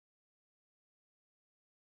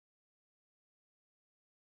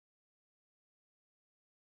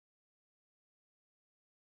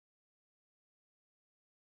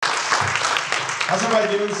How's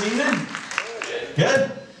everybody doing this evening?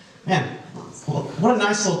 Good? Man, well, what a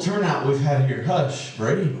nice little turnout we've had here. Hush,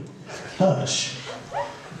 Brady. Hush.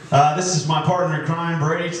 This is my partner in crime,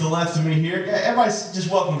 Brady, to the left of me here. Everybody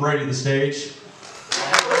just welcome Brady to the stage.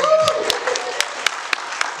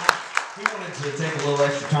 He wanted to take a little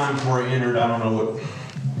extra time before he entered. I don't know what.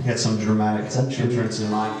 He had some dramatic entrance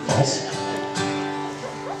in mind. False.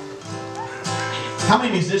 How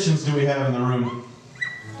many musicians do we have in the room?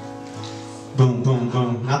 Boom, boom,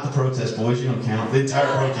 boom. Not the protest boys, you don't count. The entire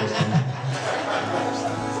protest team.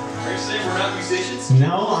 Are you saying we're not musicians?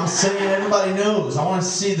 No, I'm saying everybody knows. I want to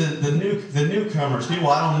see the newcomers, people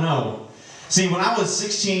I don't know. See, when I was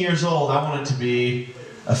 16 years old, I wanted to be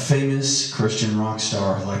a famous Christian rock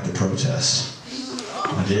star like the Protest.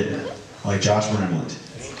 I did. Like Josh Bramlett.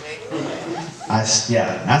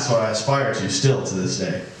 Yeah, that's what I aspire to still to this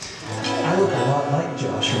day. I look a lot like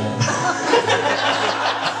Josh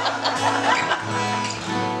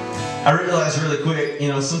I realized really quick,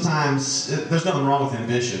 sometimes there's nothing wrong with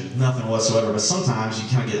ambition, nothing whatsoever, but sometimes you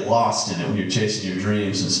kind of get lost in it when you're chasing your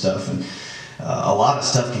dreams and stuff, and a lot of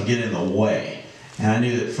stuff can get in the way. And I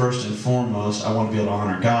knew that first and foremost, I wanted to be able to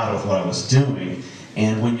honor God with what I was doing.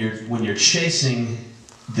 And when you're chasing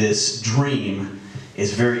this dream,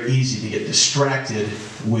 it's very easy to get distracted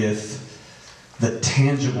with the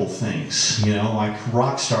tangible things, like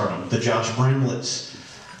rock stardom, the Josh Bramlett's,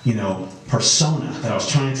 persona that I was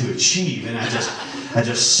trying to achieve, and I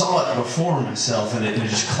just saw it before myself, and it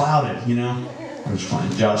just clouded, I'm just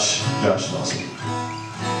playing. Josh is awesome.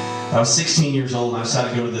 I was 16 years old, and I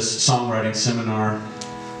decided to go to this songwriting seminar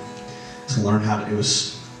to learn how to. It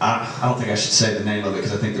was. I don't think I should say the name of it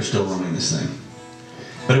because I think they're still running this thing.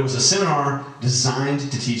 But it was a seminar designed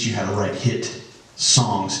to teach you how to write hit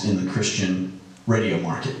songs in the Christian radio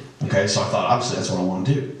market. Okay, so I thought, obviously, that's what I want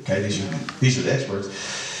to do. Okay, these are the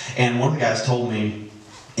experts. And one of the guys told me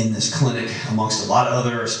in this clinic, amongst a lot of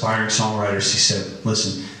other aspiring songwriters, he said,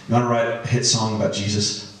 listen, you want to write a hit song about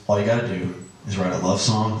Jesus, all you got to do is write a love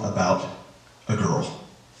song about a girl.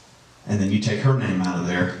 And then you take her name out of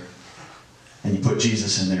there, and you put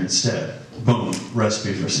Jesus in there instead. Boom,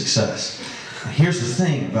 recipe for success. And here's the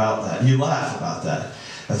thing about that. You laugh about that.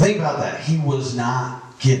 The thing about that, he was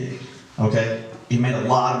not kidding, okay? He made a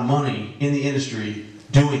lot of money in the industry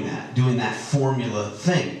doing that formula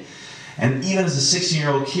thing. And even as a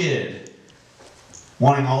 16-year-old kid,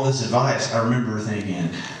 wanting all this advice, I remember thinking,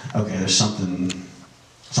 okay, there's something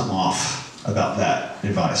off about that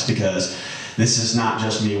advice, because this is not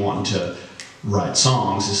just me wanting to write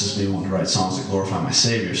songs, this is me wanting to write songs that glorify my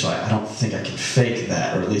Savior, so I don't think I can fake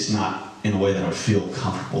that, or at least not in a way that I would feel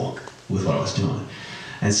comfortable with what I was doing.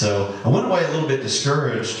 And so I went away a little bit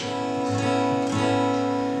discouraged.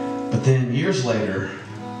 But then years later,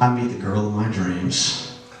 I meet the girl of my dreams.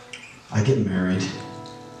 I get married.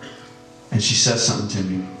 And she says something to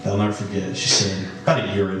me that I'll never forget. She said, about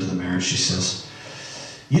a year into the marriage, she says,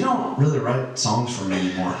 you don't really write songs for me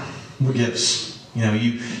anymore. What gives? You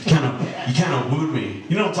kind of wooed me.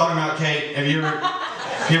 You know what I'm talking about, Kate? Have you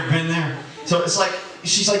ever been there? So it's like,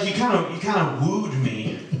 she's like, you kind of wooed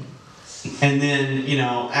me. And then,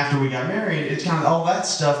 after we got married, it's kind of all that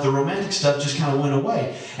stuff, the romantic stuff, just kind of went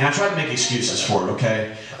away. And I tried to make excuses for it,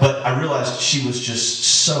 okay? But I realized she was just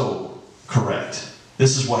so correct.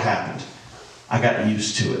 This is what happened. I got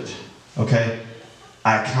used to it, okay?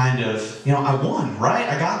 I kind of, I won, right?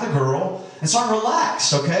 I got the girl, and so I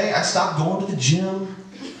relaxed, okay? I stopped going to the gym,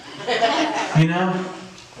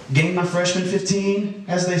 gained my freshman 15,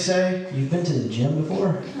 as they say. You've been to the gym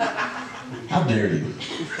before? How dare you?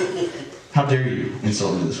 How dare you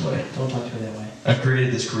insult me this way? Don't talk to me that way. I've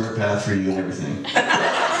created this career path for you and everything.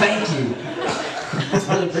 Thank you.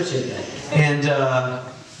 I really appreciate that.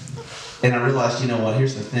 And I realized,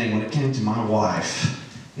 here's the thing. When it came to my wife,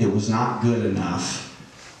 it was not good enough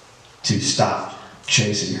to stop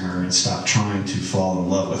chasing her and stop trying to fall in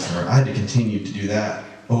love with her. I had to continue to do that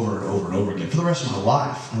over and over and over again. For the rest of my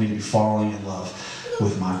life, I need to be falling in love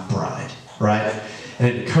with my bride, right? And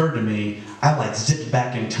it occurred to me, I zipped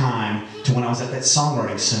back in time to when I was at that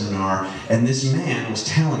songwriting seminar, and this man was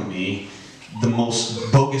telling me the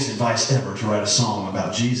most bogus advice ever to write a song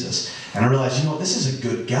about Jesus. And I realized, this is a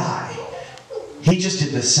good guy. He just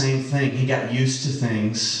did the same thing. He got used to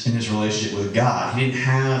things in his relationship with God. He didn't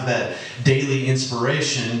have that daily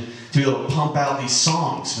inspiration to be able to pump out these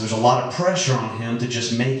songs. There's a lot of pressure on him to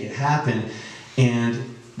just make it happen. And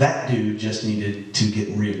that dude just needed to get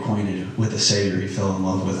reacquainted with the Savior he fell in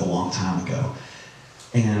love with a long time ago.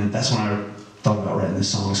 And that's when I thought about writing this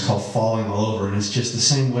song. It's called Falling All Over. And it's just the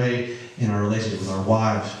same way in our relationship with our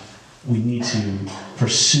wives. We need to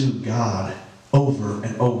pursue God over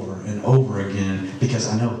and over and over again because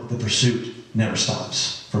I know the pursuit never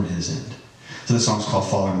stops from his end. So this song's called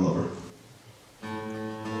Falling in Love.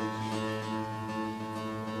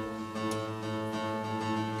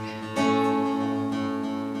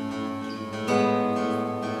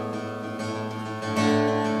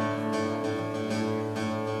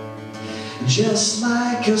 Just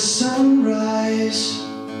like a sunrise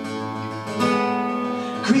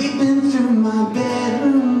creeping through my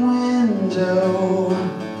bedroom window,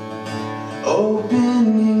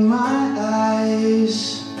 opening my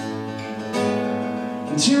eyes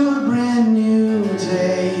into a brand new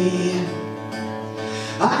day.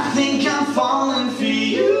 I think I'm falling for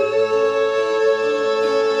you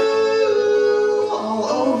all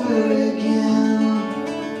over again.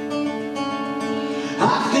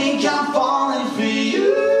 I think I'm falling for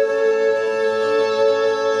you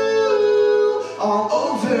all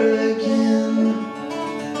over again.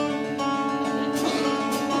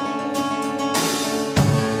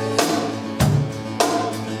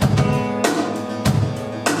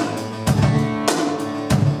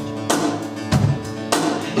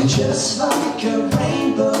 And just like a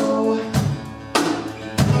rainbow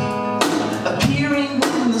appearing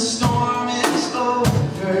when the storm is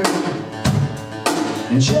over,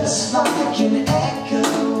 and just like an echo,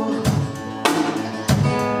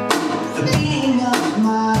 the beating of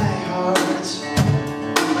my heart,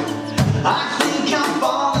 I think I'm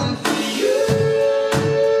falling for you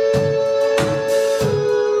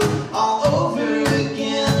all over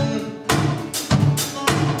again.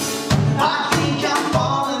 I think I'm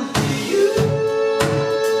falling for you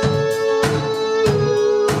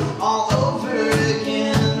all over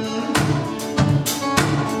again.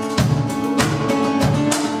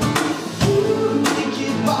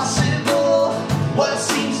 What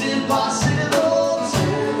seems impossible,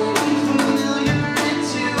 turning familiar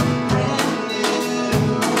into brand new.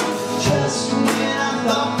 Just when I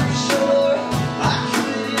thought for sure I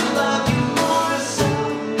couldn't love you more,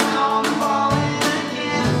 somehow I'm falling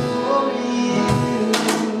again for you.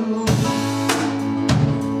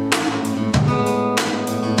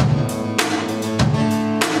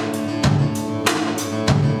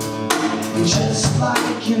 Just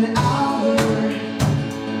like an hour,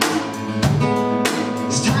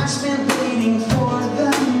 waiting for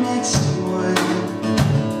the next one,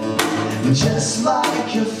 just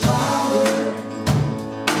like a